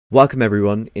Welcome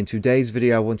everyone. In today's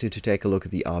video I wanted to take a look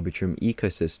at the Arbitrum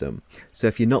ecosystem. So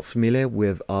if you're not familiar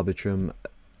with Arbitrum,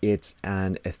 it's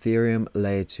an Ethereum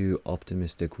layer 2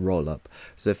 optimistic rollup.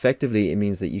 So effectively it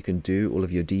means that you can do all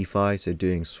of your DeFi, so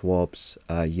doing swaps,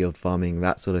 yield farming,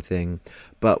 that sort of thing,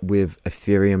 but with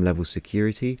Ethereum level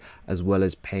security, as well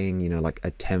as paying, like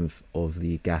a tenth of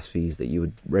the gas fees that you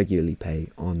would regularly pay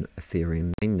on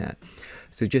Ethereum mainnet.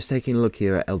 So just taking a look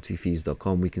here at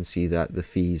l2fees.com, we can see that the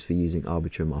fees for using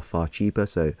Arbitrum are far cheaper.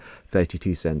 So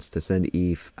 32 cents to send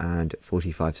ETH and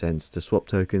 45 cents to swap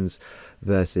tokens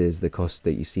versus the cost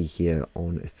that you see here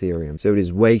on Ethereum. So it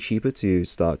is way cheaper to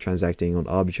start transacting on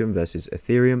Arbitrum versus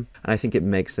Ethereum. And I think it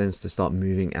makes sense to start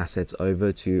moving assets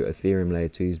over to Ethereum layer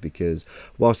 2s because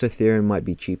whilst Ethereum might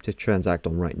be cheap to transact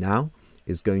on right now,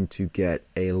 is going to get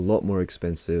a lot more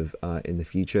expensive in the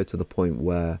future, to the point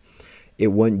where it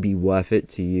won't be worth it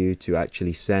to you to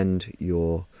actually send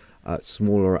your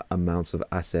smaller amounts of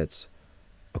assets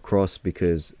across,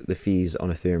 because the fees on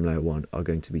Ethereum layer 1 are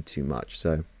going to be too much.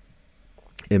 So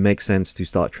it makes sense to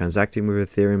start transacting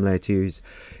with Ethereum layer 2s,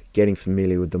 getting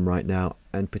familiar with them right now,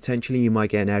 and potentially you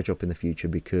might get an airdrop in the future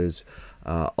because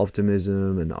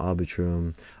Optimism and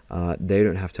Arbitrum, they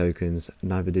don't have tokens,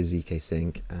 neither does ZK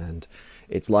Sync, and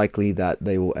it's likely that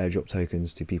they will airdrop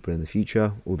tokens to people in the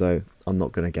future, although I'm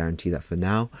not going to guarantee that for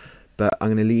now. But I'm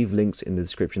going to leave links in the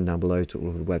description down below to all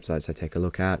of the websites I take a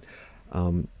look at.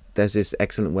 There's this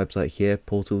excellent website here,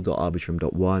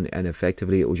 portal.arbitrum.one, and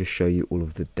effectively it will just show you all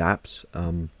of the dApps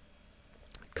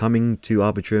coming to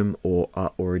Arbitrum or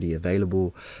are already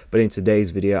available. But in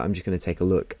today's video I'm just going to take a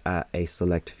look at a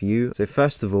select few. So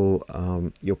first of all,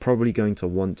 you're probably going to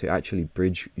want to actually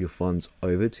bridge your funds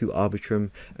over to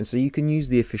Arbitrum, and so you can use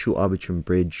the official Arbitrum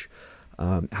bridge.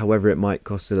 However, it might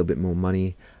cost a little bit more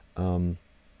money,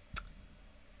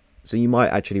 so you might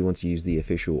actually want to use the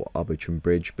official Arbitrum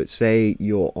bridge. But say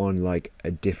you're on like a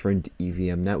different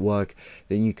EVM network,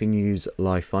 then you can use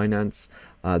Live Finance.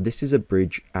 This is a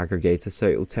bridge aggregator, so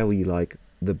it will tell you like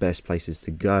the best places to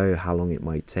go, how long it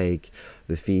might take,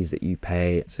 the fees that you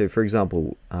pay. So for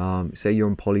example, say you're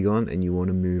on Polygon and you want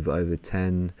to move over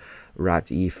 10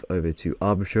 wrapped ETH over to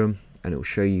Arbitrum, and it will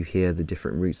show you here the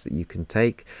different routes that you can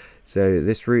take. So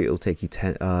this route will take you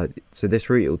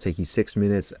 6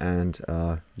 minutes, and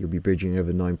you'll be bridging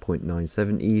over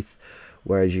 9.97 ETH,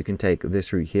 whereas you can take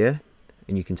this route here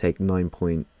and you can take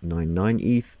 9.99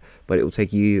 ETH, but it will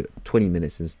take you 20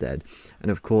 minutes instead. And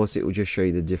of course it will just show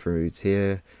you the different routes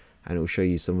here, and it will show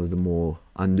you some of the more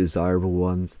undesirable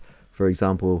ones. For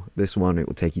example, this one, it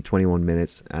will take you 21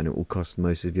 minutes and it will cost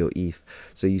most of your ETH,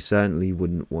 so you certainly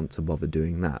wouldn't want to bother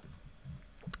doing that.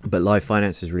 But Live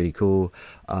Finance is really cool,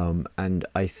 and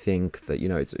I think that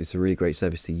it's a really great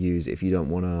service to use if you don't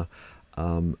want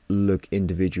to look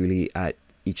individually at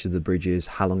each of the bridges,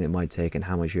 how long it might take, and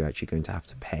how much you're actually going to have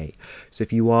to pay. So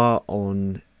if you are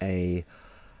on a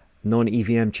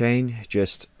non-EVM chain,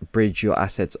 just bridge your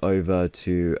assets over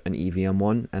to an EVM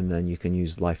one, and then you can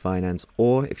use Live Finance.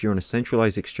 Or if you're on a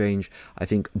centralized exchange, I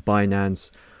think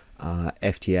Binance,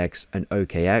 FTX and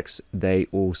OKX, they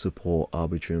all support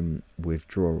Arbitrum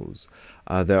withdrawals.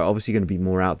 There are obviously going to be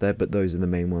more out there, but those are the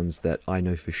main ones that I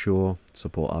know for sure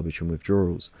support Arbitrum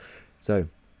withdrawals. So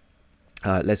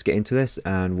let's get into this,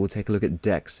 and we'll take a look at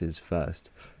DEXs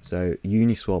first. So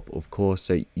Uniswap, of course.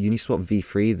 So Uniswap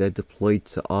v3, they're deployed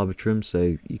to Arbitrum,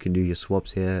 so you can do your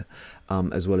swaps here,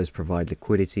 as well as provide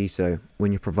liquidity. So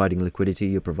when you're providing liquidity,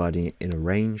 you're providing it in a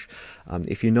range.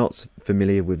 If you're not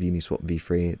familiar with Uniswap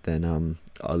v3, then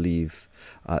I'll leave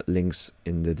links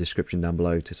in the description down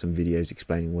below to some videos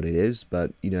explaining what it is.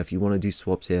 But if you want to do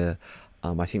swaps here,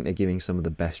 I think they're giving some of the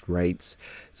best rates.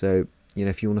 So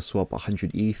if you want to swap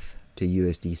 100 ETH to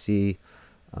USDC,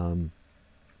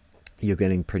 you're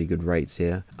getting pretty good rates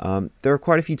here. There are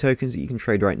quite a few tokens that you can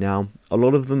trade right now. A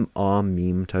lot of them are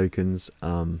meme tokens.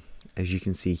 As you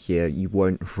can see here, you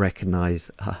won't recognize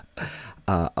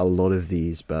a lot of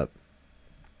these, but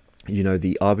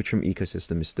the Arbitrum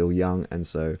ecosystem is still young, and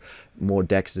so more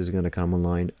DEXs are going to come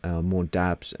online, more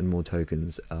dApps and more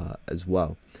tokens as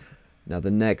well. Now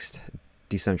the next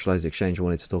decentralized exchange I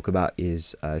wanted to talk about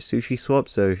is SushiSwap.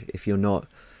 So if you're not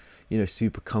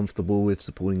super comfortable with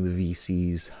supporting the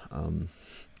VCs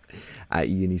at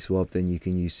Uniswap, then you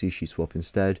can use SushiSwap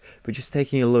instead. But just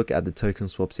taking a look at the token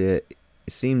swaps here, it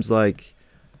seems like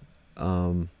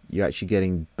you're actually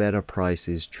getting better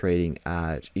prices trading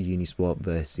at Uniswap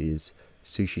versus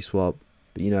SushiSwap.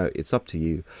 But it's up to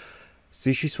you.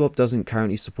 SushiSwap doesn't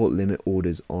currently support limit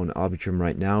orders on Arbitrum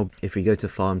right now. If we go to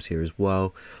farms here as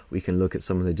well, we can look at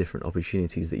some of the different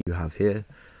opportunities that you have here.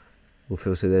 We'll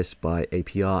filter this by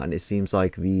APR, and it seems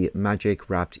like the Magic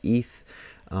Wrapped ETH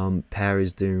Pair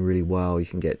is doing really well. You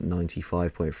can get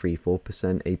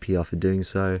 95.34% APR for doing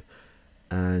so,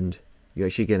 and you're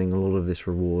actually getting a lot of this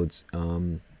rewards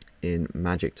in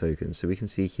magic tokens. So we can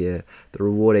see here the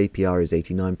reward APR is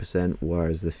 89%,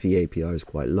 whereas the fee APR is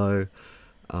quite low.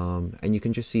 And you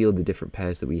can just see all the different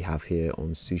pairs that we have here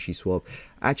on SushiSwap.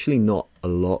 Actually not a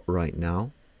lot right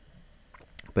now,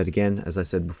 but again, as I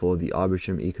said before, the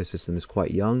Arbitrum ecosystem is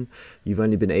quite young. You've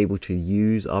only been able to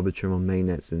use Arbitrum on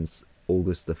mainnet since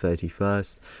August the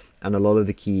 31st, and a lot of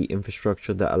the key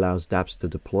infrastructure that allows dApps to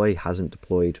deploy hasn't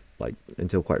deployed like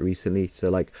until quite recently. So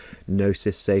like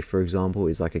Gnosis Safe, for example,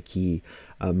 is like a key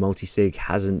multi-sig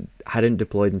hadn't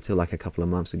deployed until like a couple of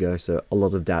months ago. So a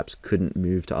lot of dApps couldn't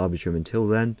move to Arbitrum until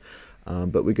then,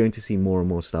 but we're going to see more and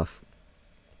more stuff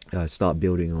start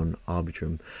building on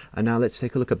Arbitrum. And now let's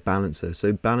take a look at Balancer.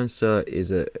 So Balancer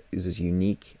is a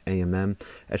unique AMM.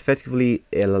 Effectively,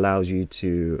 it allows you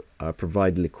to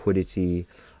provide liquidity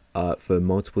for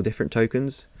multiple different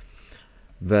tokens,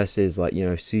 versus like, you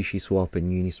know, SushiSwap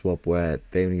and Uniswap, where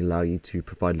they only allow you to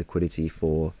provide liquidity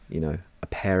for, you know, a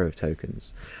pair of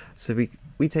tokens. So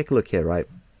we take a look here, right?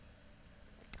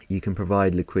 You can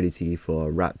provide liquidity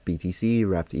for wrapped BTC,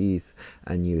 wrapped ETH,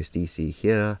 and USDC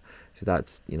here. So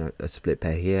that's, you know, a split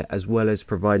pair here, as well as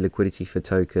provide liquidity for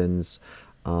tokens,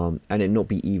 and it not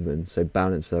be even. So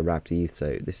Balancer, wrapped ETH.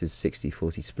 So this is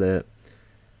 60-40 split.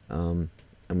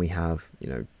 And we have, you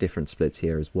know, different splits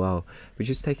here as well. We're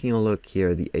just taking a look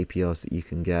here at the APRs that you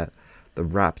can get. The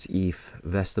wrapped ETH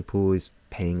Vesta pool is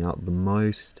paying out the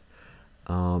most,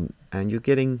 and you're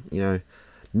getting, you know,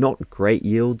 not great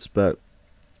yields, but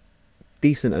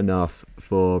decent enough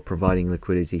for providing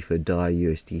liquidity for DAI,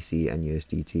 USDC, and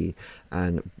USDT.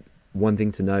 And one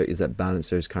thing to note is that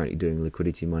Balancer is currently doing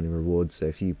liquidity mining rewards. So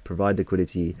if you provide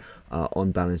liquidity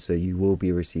on Balancer, you will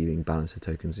be receiving Balancer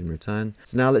tokens in return.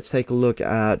 So now let's take a look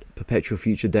at Perpetual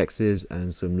future dexes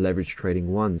and some leverage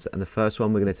trading ones. And the first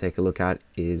one we're going to take a look at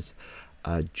is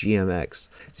GMX.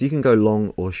 So you can go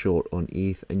long or short on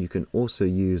ETH, and you can also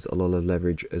use a lot of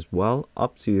leverage as well,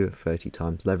 up to 30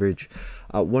 times leverage.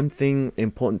 One thing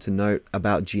important to note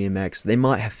about GMX, they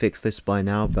might have fixed this by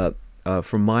now, but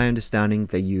from my understanding,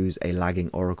 they use a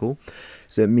lagging oracle.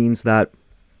 So it means that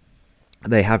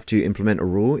they have to implement a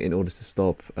rule in order to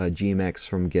stop GMX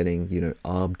from getting, you know,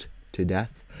 arbed to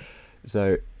death.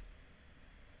 So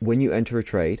when you enter a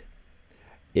trade,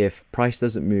 if price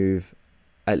doesn't move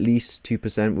at least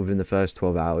 2% within the first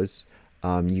 12 hours,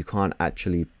 you can't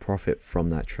actually profit from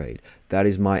that trade. That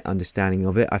is my understanding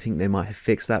of it. I think they might have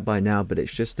fixed that by now, but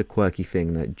it's just a quirky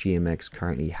thing that GMX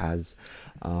currently has.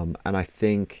 And I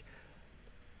think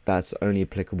that's only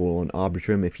applicable on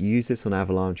Arbitrum. If you use this on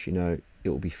Avalanche, you know, it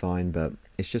will be fine, but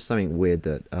it's just something weird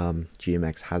that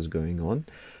GMX has going on.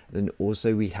 And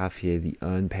also we have here the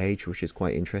earn page, which is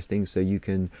quite interesting. So you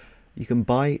can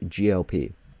buy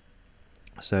GLP.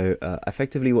 So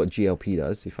effectively what GLP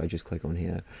does, if I just click on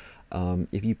here,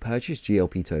 if you purchase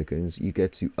GLP tokens, you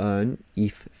get to earn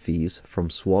ETH fees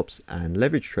from swaps and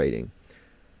leverage trading.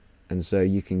 And so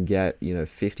you can get, you know,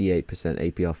 58%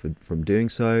 APR from doing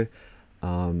so.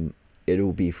 It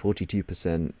will be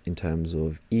 42% in terms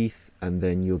of ETH, and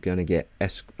then you're going to get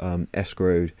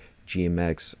escrowed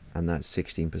GMX, and that's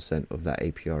 16% of that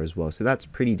APR as well. So that's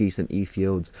pretty decent ETH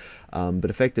yields. But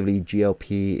effectively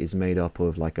GLP is made up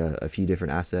of like a few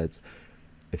different assets: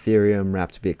 Ethereum,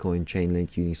 wrapped Bitcoin,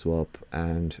 Chainlink, Uniswap,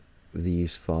 and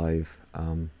these 5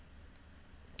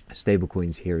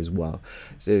 stablecoins here as well.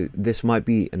 So this might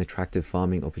be an attractive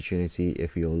farming opportunity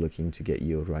if you're looking to get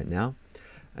yield right now.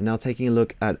 And now taking a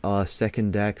look at our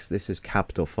second DEX, this is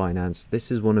Capital Finance.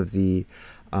 This is one of the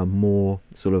more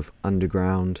sort of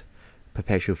underground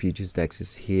perpetual futures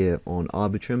dexes here on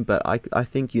Arbitrum, but I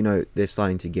think, you know, they're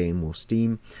starting to gain more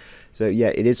steam. So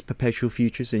yeah, it is perpetual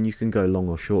futures, and you can go long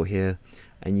or short here,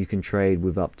 and you can trade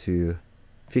with up to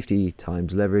 50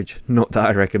 times leverage. Not that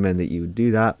I recommend that you would do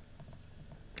that,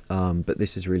 but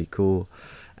this is really cool.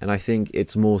 And I think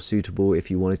it's more suitable if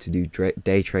you wanted to do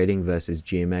day trading versus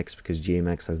GMX, because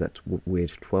GMX has that weird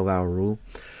 12-hour rule.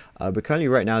 But currently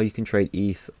right now you can trade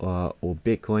ETH or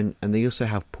Bitcoin, and they also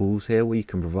have pools here where you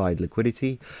can provide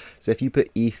liquidity. So if you put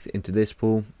ETH into this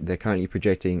pool, they're currently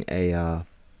projecting a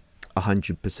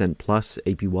 100% plus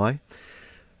APY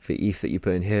for ETH that you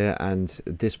put in here, and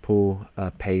this pool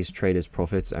pays traders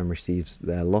profits and receives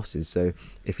their losses. So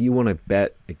if you want to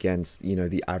bet against, you know,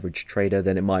 the average trader,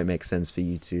 then it might make sense for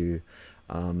you to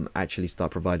actually start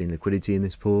providing liquidity in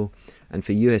this pool. And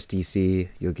for USDC,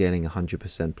 you're getting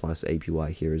 100% plus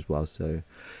APY here as well. So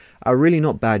are really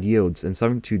not bad yields, and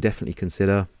something to definitely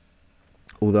consider.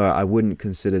 Although I wouldn't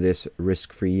consider this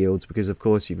risk-free yields, because of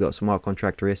course you've got smart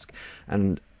contract risk,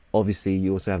 and obviously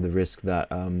you also have the risk that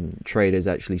traders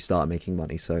actually start making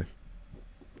money. So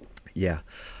yeah.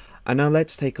 And now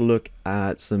let's take a look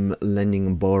at some lending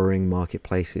and borrowing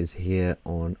marketplaces here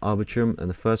on Arbitrum. And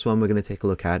the first one we're going to take a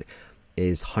look at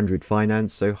is 100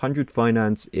 Finance. So 100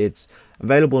 Finance, it's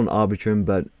available on Arbitrum,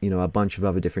 but a bunch of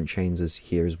other different chains is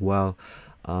here as well.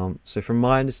 So from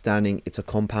my understanding, it's a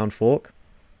compound fork.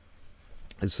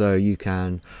 And so you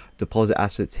can deposit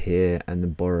assets here and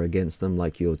then borrow against them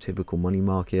like your typical money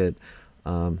market.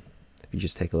 If you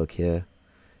just take a look here,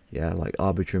 yeah, like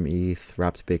Arbitrum ETH,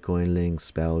 Wrapped Bitcoin, Link,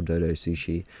 Spell, Dodo,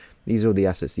 Sushi. These are all the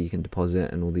assets that you can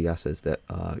deposit and all the assets that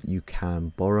you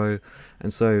can borrow.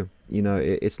 And so,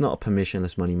 it's not a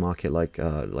permissionless money market like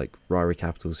Rari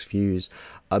Capital's Fuse,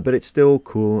 but it's still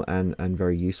cool and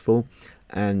very useful.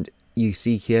 And you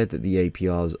see here that the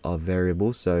APRs are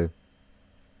variable. So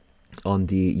on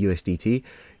the USDT,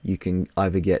 you can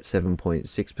either get 7.6%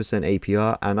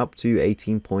 APR and up to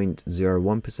 18.01%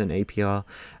 APR.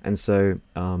 And so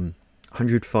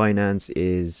 100 Finance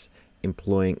is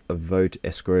employing a vote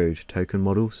escrowed token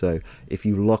model. So if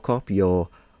you lock up your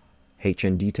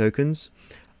HND tokens,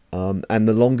 and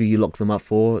the longer you lock them up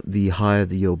for, the higher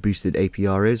your boosted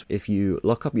APR is. If you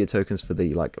lock up your tokens for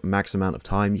the max amount of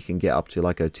time, you can get up to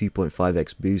a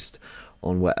 2.5x boost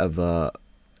on whatever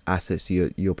assets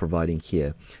you're providing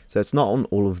here. So it's not on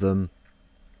all of them.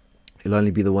 It'll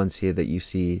only be the ones here that you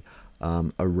see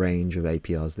a range of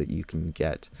APRs that you can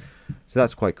get. So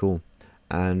that's quite cool.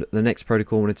 And the next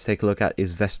protocol I wanted to take a look at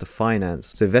is Vesta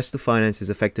Finance. So Vesta Finance is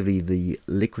effectively the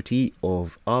liquidity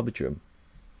of Arbitrum.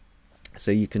 So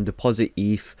you can deposit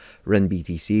ETH,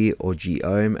 RenBTC, or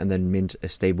GOM, and then mint a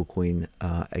stablecoin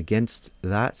against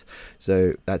that.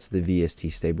 So that's the VST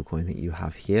stablecoin that you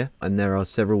have here. And there are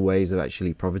several ways of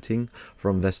actually profiting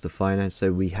from Vesta Finance.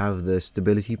 So we have the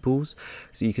stability pools.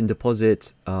 So you can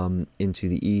deposit into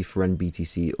the ETH,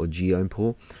 RenBTC, or GOM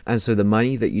pool. And so the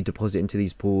money that you deposit into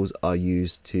these pools are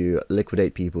used to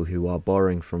liquidate people who are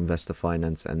borrowing from Vesta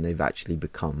Finance and they've actually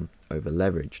become over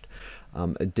leveraged.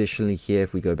 Additionally here,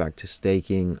 if we go back to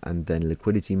staking and then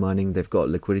liquidity mining, they've got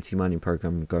a liquidity mining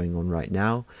program going on right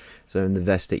now. So in the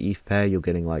Vesta ETH pair, you're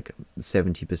getting 70%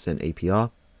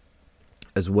 APR,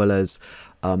 as well as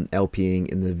LPing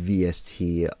in the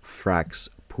VST Frax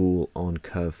pool on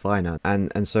Curve Finance.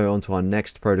 And so on to our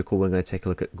next protocol, we're going to take a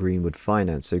look at Greenwood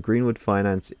Finance. So Greenwood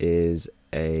Finance is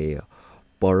a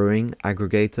borrowing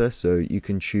aggregator, so you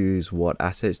can choose what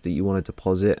assets that you want to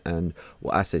deposit and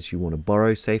what assets you want to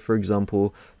borrow. Say for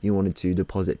example, you wanted to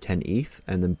deposit 10 ETH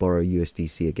and then borrow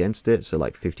USDC against it, so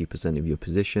 50% of your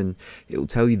position. It will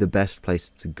tell you the best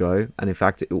place to go, and in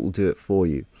fact it will do it for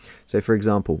you. So for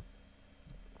example,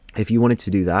 if you wanted to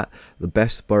do that, the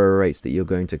best borrow rates that you're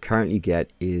going to currently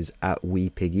get is at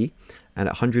WePiggy, and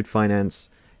at 100 Finance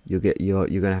you're going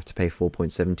to have to pay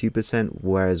 4.72%,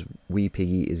 whereas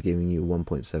WePiggy is giving you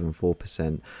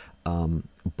 1.74%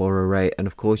 borrow rate. And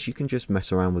of course you can just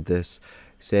mess around with this.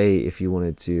 Say if you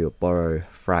wanted to borrow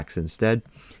Frax instead,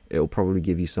 it will probably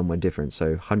give you somewhere different. So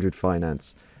 100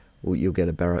 Finance, you'll get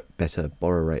a better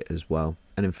borrow rate as well.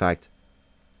 And in fact,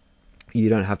 you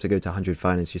don't have to go to 100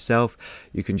 Finance yourself.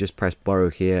 You can just press borrow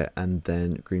here, and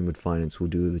then Greenwood Finance will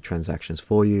do the transactions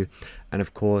for you. And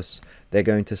of course, they're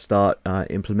going to start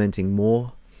implementing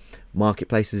more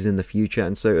marketplaces in the future.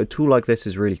 And so a tool like this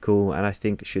is really cool, and I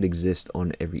think it should exist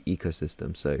on every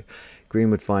ecosystem. So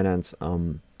Greenwood Finance,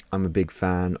 I'm a big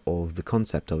fan of the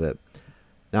concept of it.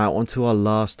 Now onto our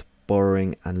last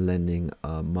borrowing and lending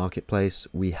marketplace,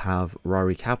 we have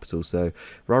Rari Capital. So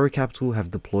Rari Capital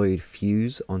have deployed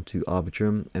Fuse onto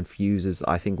Arbitrum, and Fuse is,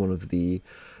 I think, one of the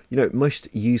most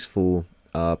useful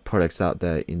products out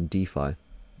there in DeFi.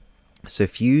 So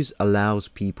Fuse allows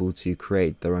people to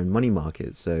create their own money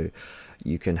market. So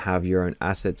you can have your own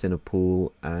assets in a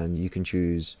pool, and you can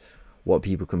choose what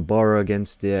people can borrow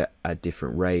against it at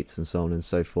different rates and so on and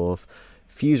so forth.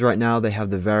 Fuse right now, they have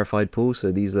the verified pool,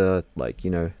 so these are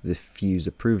the Fuse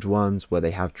approved ones where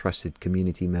they have trusted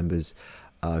community members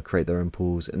create their own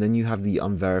pools. And then you have the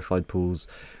unverified pools,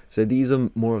 so these are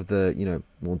more of the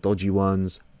more dodgy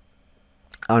ones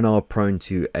and are prone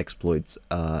to exploits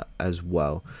as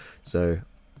well. So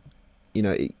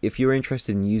if you're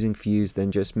interested in using Fuse,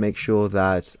 then just make sure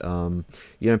that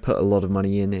you don't put a lot of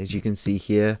money in. As you can see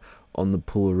here on the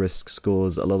pool risk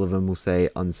scores, a lot of them will say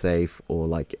unsafe or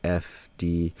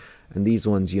FD, and these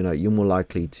ones, you're more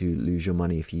likely to lose your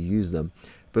money if you use them.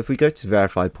 But if we go to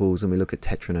verified pools and we look at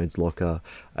Tetranode's locker,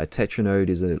 Tetranode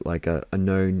is a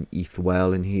known ETH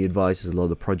whale, and he advises a lot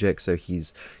of projects. So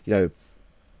he's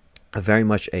very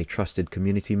much a trusted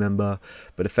community member,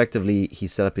 but effectively he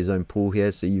set up his own pool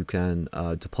here, so you can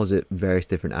deposit various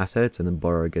different assets and then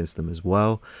borrow against them as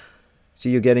well. So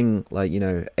you're getting, like,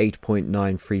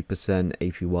 8.93%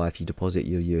 APY if you deposit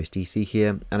your USDC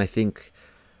here. And I think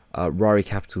Rari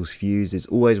Capital's Fuse is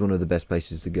always one of the best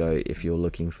places to go if you're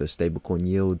looking for stablecoin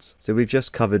yields. So we've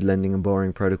just covered lending and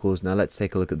borrowing protocols. Now let's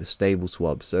take a look at the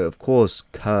Stableswap. So of course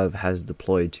Curve has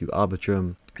deployed to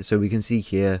Arbitrum. So we can see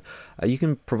here you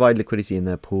can provide liquidity in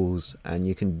their pools, and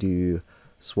you can do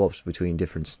swaps between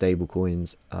different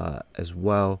stablecoins as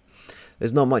well.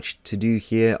 There's not much to do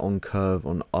here on Curve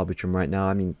on Arbitrum right now.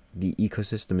 I mean, the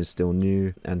ecosystem is still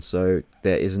new, and so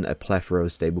there isn't a plethora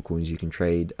of stablecoins you can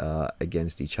trade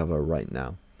against each other right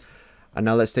now. And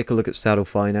now let's take a look at Saddle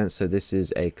Finance. So this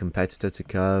is a competitor to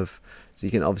Curve. So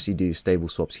you can obviously do stable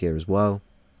swaps here as well.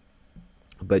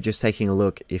 But just taking a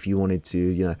look, if you wanted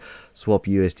to, swap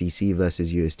USDC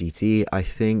versus USDT, I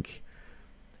think,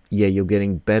 yeah, you're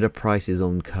getting better prices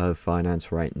on Curve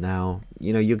Finance right now.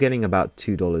 You're getting about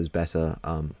 $2 better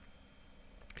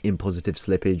in positive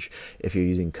slippage if you're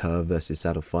using Curve versus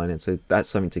Saddle Finance. So that's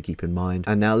something to keep in mind.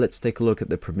 And now let's take a look at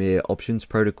the Premier Options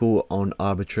Protocol on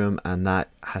Arbitrum, and that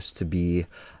has to be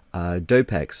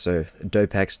DOPEX. So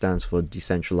DOPEX stands for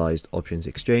Decentralized Options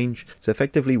Exchange. So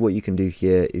effectively what you can do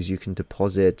here is you can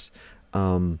deposit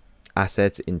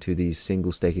assets into these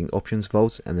single staking options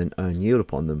vaults and then earn yield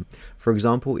upon them. For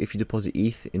example, if you deposit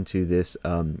ETH into this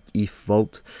ETH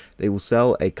vault, they will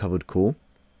sell a covered call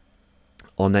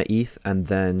on that ETH, and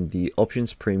then the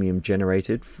options premium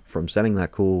generated from selling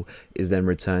that call is then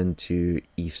returned to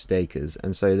ETH stakers.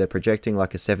 And so they're projecting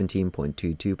like a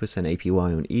 17.22%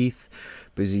 APY on ETH.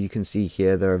 But as you can see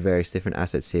here, there are various different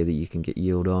assets here that you can get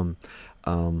yield on.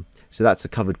 So that's a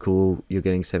covered call. You're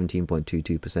getting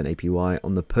 17.22% APY.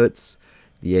 On the puts,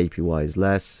 the APY is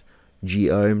less.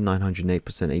 GOM, 908%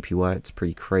 APY. It's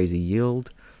pretty crazy yield.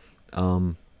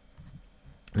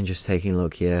 And just taking a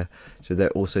look here, so they're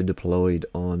also deployed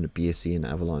on BSC and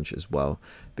Avalanche as well.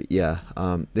 But yeah,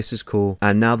 this is cool.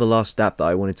 And now the last app that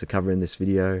I wanted to cover in this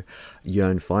video,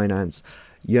 Yearn Finance.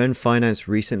 Yearn Finance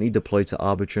recently deployed to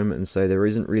Arbitrum, and so there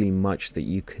isn't really much that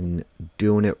you can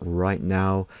do on it right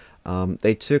now.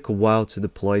 They took a while to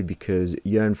deploy because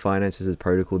Yearn Finance is a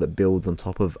protocol that builds on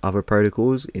top of other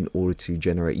protocols in order to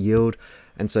generate yield,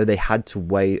 and so they had to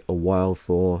wait a while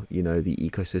for the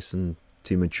ecosystem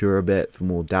to mature a bit, for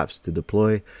more dApps to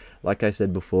deploy. Like I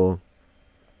said before,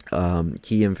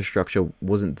 key infrastructure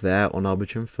wasn't there on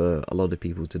Arbitrum for a lot of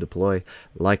people to deploy,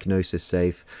 like Gnosis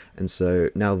Safe, and so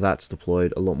now that's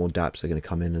deployed, a lot more dApps are going to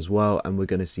come in as well, and we're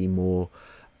going to see more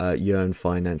Yearn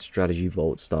Finance strategy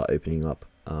vaults start opening up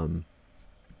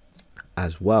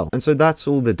as well. And so that's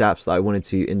all the dApps that I wanted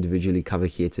to individually cover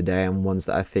here today, and ones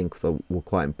that I think that were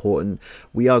quite important.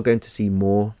 We are going to see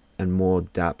more and more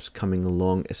dApps coming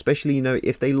along, especially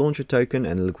if they launch a token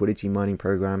and a liquidity mining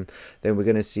program, then we're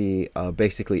going to see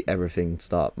basically everything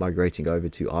start migrating over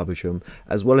to Arbitrum,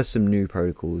 as well as some new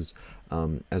protocols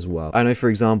as well. I know, for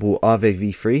example, Aave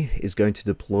v3 is going to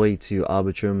deploy to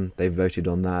Arbitrum. They voted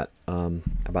on that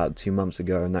about 2 months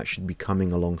ago, and that should be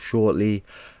coming along shortly.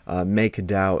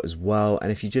 MakerDAO as well.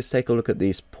 And if you just take a look at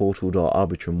this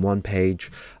portal.arbitrum 1 page,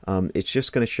 it's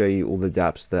just going to show you all the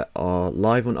dApps that are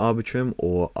live on Arbitrum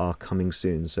or are coming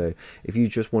soon. So if you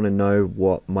just want to know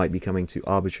what might be coming to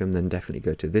Arbitrum, then definitely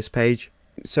go to this page.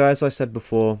 So as I said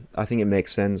before, I think it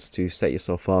makes sense to set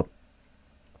yourself up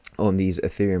on these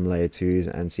Ethereum layer 2s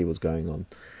and see what's going on.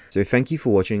 So thank you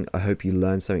for watching. I hope you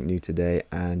learned something new today,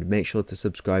 and make sure to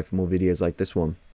subscribe for more videos like this one.